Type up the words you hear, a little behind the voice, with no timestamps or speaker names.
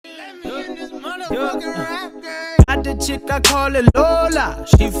Got the chick, I call it Lola.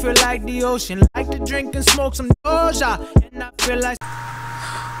 She feel like the ocean, like to drink and smoke some Doja. And I feel like...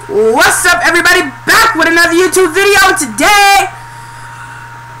 What's up, everybody? Back with another YouTube video. Today,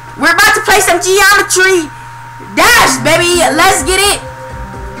 we're about to play some Geometry Dash, baby. Let's get it.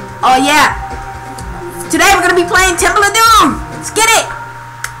 Oh, yeah. Today, we're going to be playing Temple of Doom. Let's get it.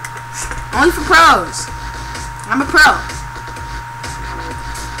 Only for pros. I'm a pro.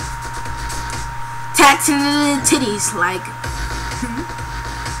 Tattoo titties, like.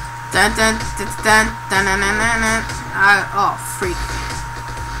 Dun dun dun dun dun dun dun dun. Oh, freak.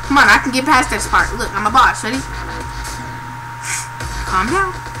 Come on, I can get past this part. Look, I'm a boss. Ready? Calm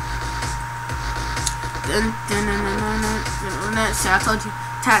down. Dun dun dun dun dun dun dun. See, I told you.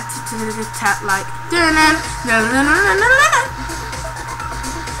 Tap tap like. Dun dun dun dun dun dun dun.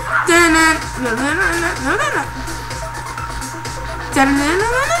 Dun dun dun dun dun dun. Dun dun dun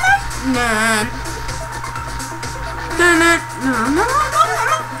dun dun.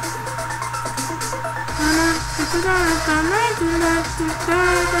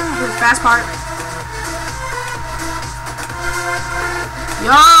 Fast part.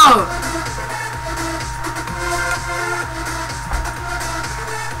 Yo!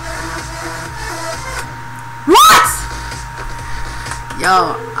 What?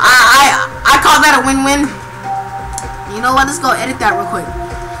 Yo, I call that a win-win. You know what? Let's go edit that real quick.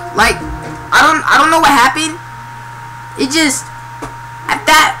 Like, I don't know what happened. It just, at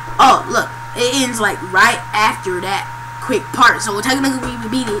that, oh, look, it ends like right after that quick part. So technically we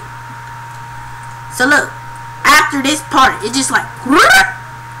beat it. So look, after this part, it just like,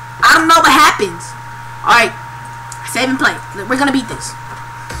 I don't know what happens. Alright, save and play. We're gonna beat this.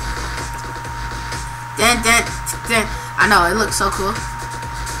 Dun, dun, dun. I know, it looks so cool.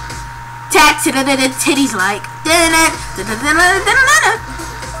 Tack to the titties like. Dun, dun, dun, dun, dun, dun, dun,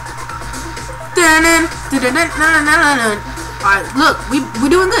 dun. Alright, look,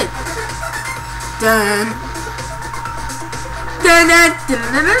 we're doing good. Dun. Dun, dun, dun,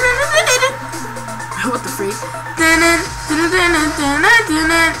 dun, dun, dun, dun. What the freak? Dun, dun, dun, dun, dun, dun,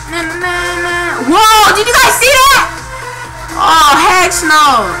 dun. Whoa, did you guys see that? Oh, heck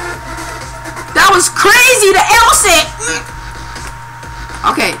no. That was crazy, the L set.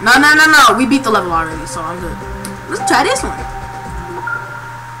 Okay, no. We beat the level already, so I'm good. Let's try this one.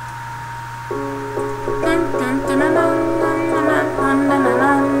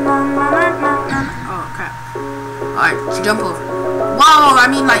 Oh crap. Alright, jump over. Whoa, I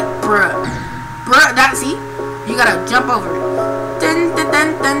mean like bruh. Bruh, that see? You gotta jump over it.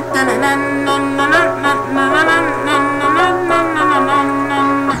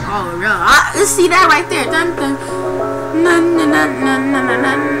 Oh real. Let's see that right there.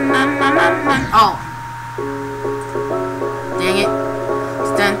 Oh. Dang it.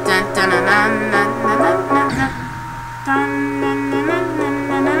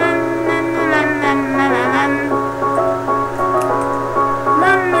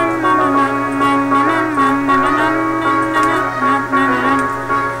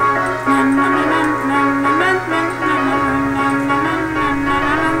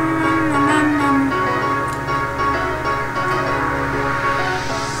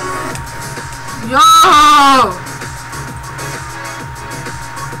 Yo!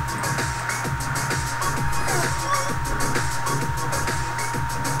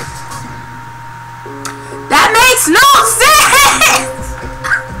 That makes no sense!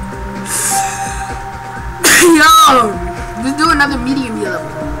 Yo! Let's do another medium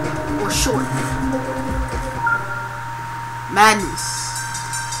level. Or short. Madness.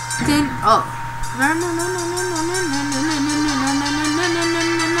 Then, oh.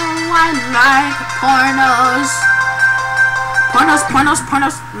 I like pornos.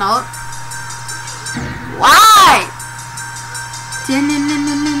 Pornos. No. Why?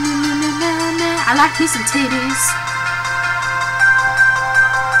 I like me some titties.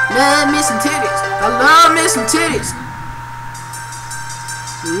 Love me some titties. I love me some titties.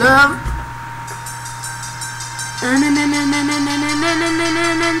 Love.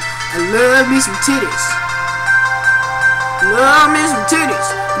 I love me some titties. Love me some titties.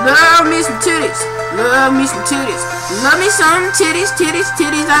 Love me some titties. Love me some titties. Love me some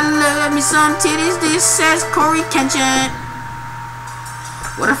titties. I love me some titties. This says Corey Kenshin.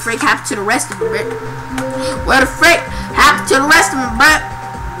 What a freak happened to the rest of them, bro? What a freak happened to the rest of them, bro?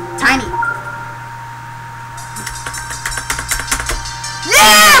 Tiny.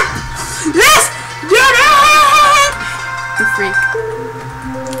 Yeah! Let's get it! The freak.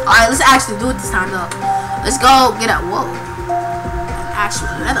 Alright, let's actually do it this time, though. Let's go get a, whoa. Actual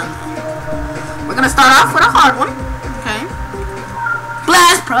leather. We're gonna start off with a hard one. Okay.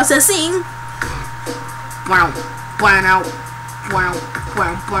 Glass processing. Wow. Wow. Wow.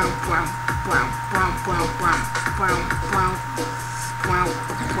 Wow. Wow. Wow. Wow. Wow. Wow. Wow. Wow.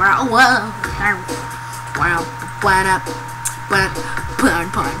 Wow. Wow. Wow. Wow. Wow. Up. Pun. Pun.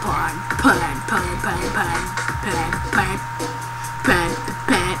 Pun. Pun. Pun. Pun. Pun. Pun. Pun. Pun. Pun. Pun. Pun.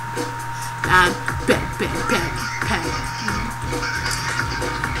 Pun. Pun. Pun. Pun.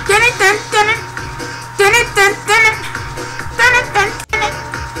 Dun it. Dun. Dun it. Dun it. Dun. Dun it. Dun it. Dun. Dun it.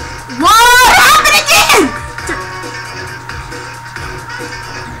 What happened again?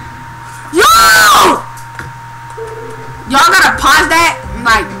 Yo! Y'all gotta pause that and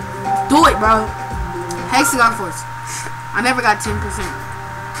like do it, bro. Hexagon Force. I never got 10%.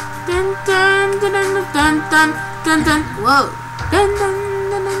 Dun dun dun dun dun dun dun dun. Whoa. Dun dun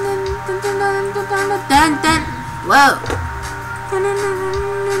dun dun dun dun dun dun dun dun. Whoa. Dun dun dun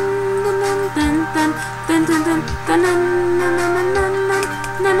dun dun dun dun dun dun.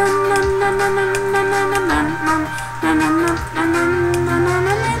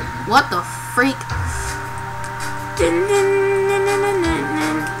 What the freak?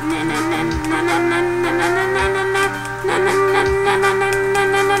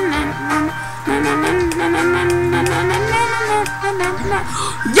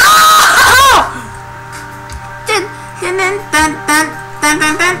 Yo!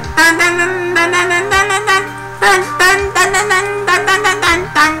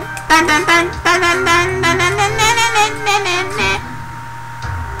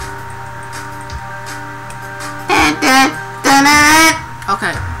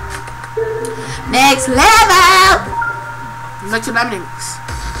 Okay. Next level. Electromagnetic.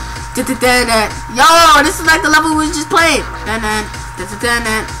 Yo, this is like the level we just played.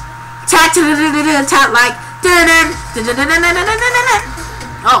 Tap like.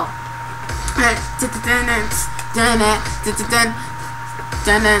 Oh.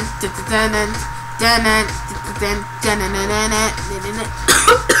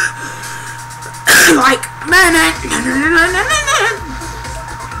 Like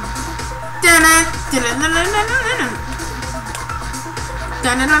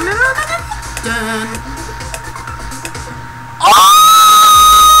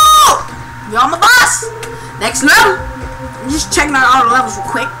oh! Yo, I'm a boss. Next level. I'm just checking out all the levels real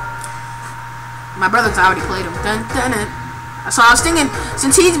quick. My brother's already played them. So I was thinking,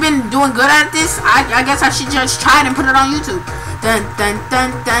 since he's been doing good at this, I guess I should just try it and put it on YouTube.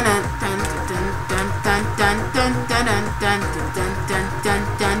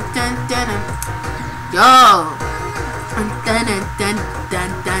 Yo.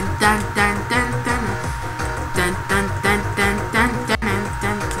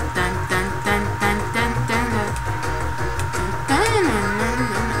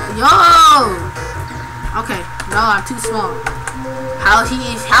 Yo. Okay, no, I'm too small. How did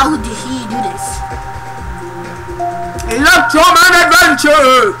he do this? Electroman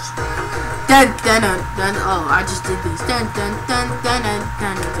Adventures! Dun dun dun dun. Oh, I just did this. Dun dun dun dun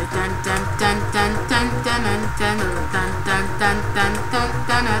dun dun dun dun dun dun dun dun dun dun dun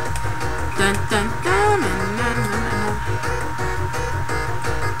dun dun dun dun dun.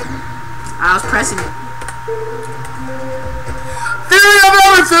 I was pressing it. Theory of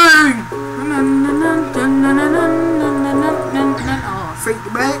everything! Oh, freak the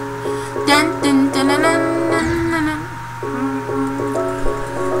bread. Dun dun dun dun dun dun.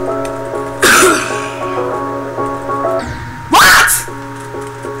 What?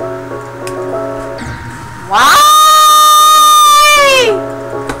 Why?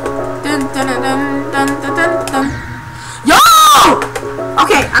 Dun dun dun dun dun dun dun. Yo!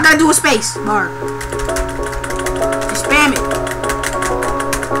 Okay, I gotta do a space bar. Just spam it.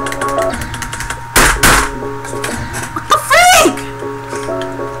 What the freak?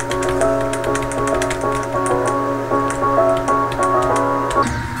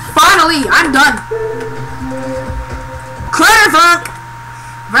 Finally, I'm done. Clear funk.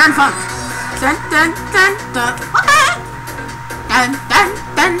 Burn funk. Dun dun dun dun. Okay. Dun dun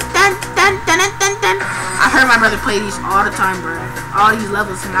dun dun dun dun dun dun. I heard my brother play these all the time, bro. All these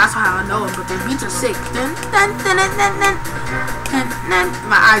levels, and that's how I know them. But the beats are sick. Dun dun dun dun dun dun dun dun.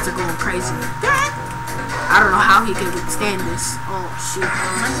 My eyes are going crazy. Dun. I don't know how he can withstand this. Oh shit.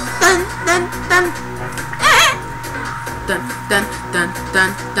 Dun dun dun. Dun dun dun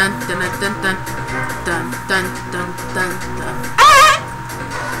dun dun dun dun dun dun dun dun dun dun.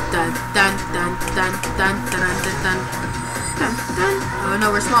 Dun dun dun dun dun dun dun dun dun. Oh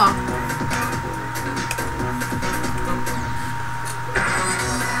no, we're small.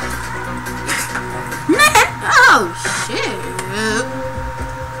 Oh shit.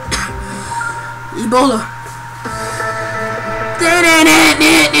 Ebola.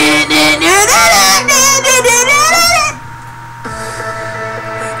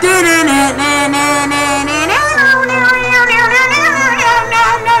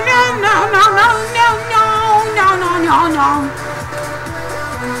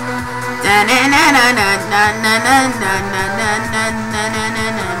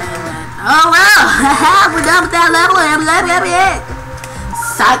 Oh well, we're done with that level.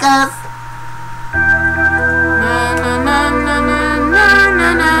 Psychos.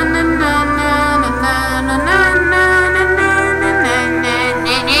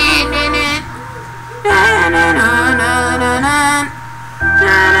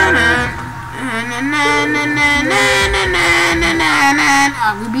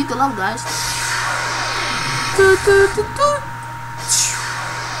 We beat the level, guys.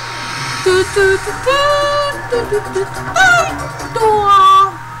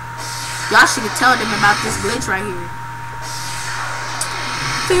 Y'all should tell them about this glitch right here.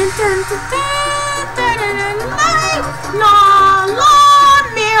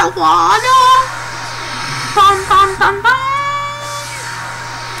 Marijuana.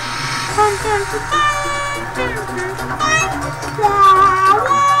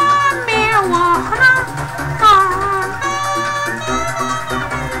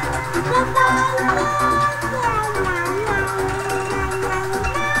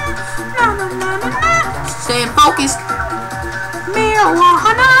 Stay focused.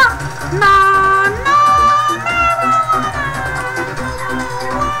 Marijuana.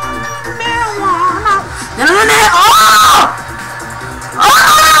 Marijuana. Oh! Oh!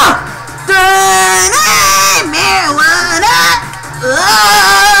 Marijuana.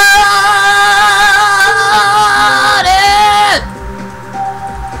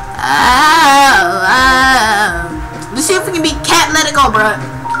 Let's see if we can beat Cat. Let it go, bro.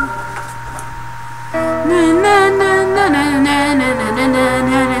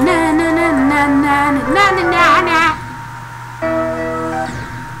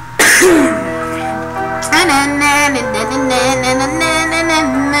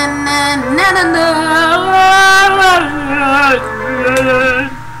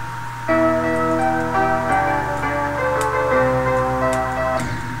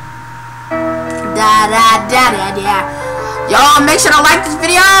 Y'all make sure to like this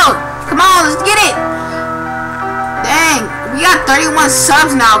video. Come on, let's get it. Dang, we got 31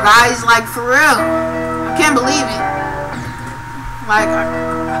 subs now, guys. Like, for real, I can't believe it. Like,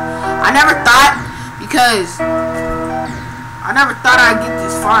 I never thought, because I never thought I'd get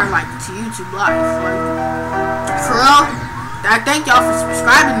this far, like, to YouTube Live. Like, for real, I thank y'all for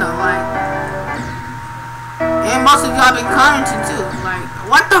subscribing though. Like, and most of y'all been commenting too. Like,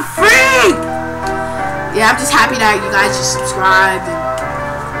 what the freak? Yeah, I'm just happy that you guys just subscribed and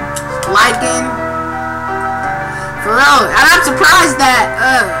liking. For real, and I'm surprised that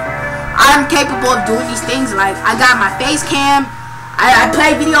I'm capable of doing these things. Like, I got my face cam. I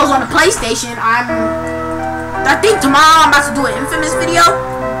play videos on the PlayStation. I think tomorrow I'm about to do an Infamous video.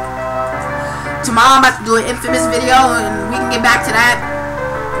 Tomorrow I'm about to do an Infamous video, and we can get back to that.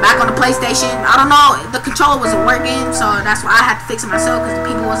 Back on the PlayStation. I don't know, the controller wasn't working, so that's why I had to fix it myself, because the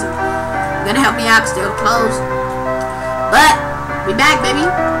people wasn't gonna help me out, still closed. But we back, baby.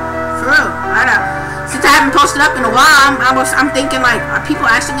 For real. Since I haven't posted up in a while, I'm thinking, like, are people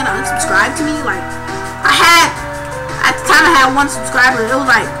actually gonna unsubscribe to me? Like, at the time I had 1 subscriber. It was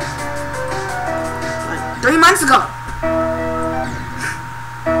like 3 months ago.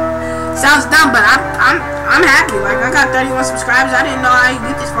 Sounds dumb, but I'm happy. Like, I got 31 subscribers. I didn't know I could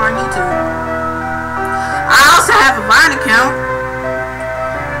get this far on YouTube. I also have a Vine account.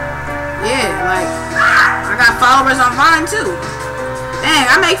 Yeah, like, I got followers on Vine too. Dang,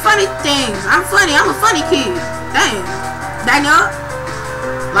 I make funny things. I'm funny. I'm a funny kid. Dang. Daniel.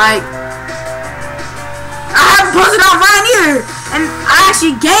 Like, I haven't posted on Vine either, and I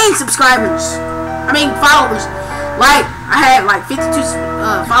actually gained subscribers. I mean, followers. Like, I had like 52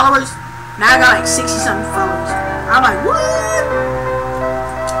 followers. Now I got like 60 something followers. I'm like, what?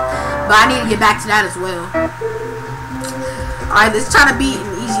 But I need to get back to that as well. Alright, let's try to beat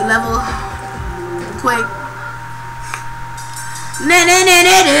an easy level. Quick.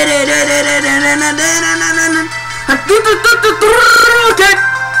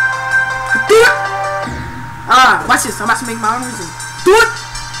 Watch this. I'm about to make my own reason. Do it.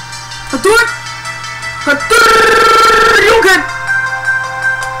 Do it. You can.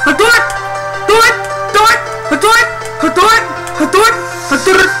 Do it. Do it. Do it. Do it. Do it. Do it. Do it. Do it. Do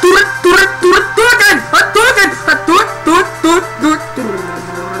it. Do it. Do it. Do it again. Do it again. Do it. Do it. Do it. Do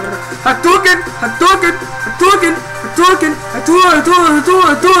it. Do it again. Do it again. Do it again. Do it again. Do it. Do it. Do it. Do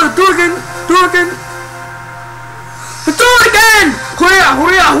it. Do it again. Do it again. Do it again.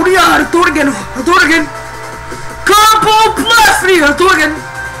 Oh yeah, I'll do it again. I'll do it again. Combo plus 3. I'll do it again.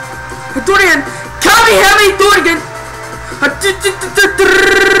 I'll do it again. Come here, me do it again. I'll do it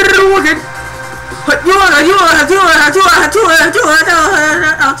again.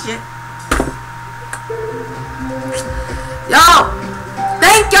 Oh shit. Yo,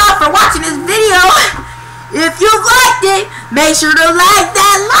 thank y'all for watching this video. If you liked it, make sure to like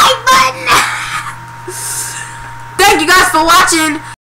that like button. Thank you guys for watching.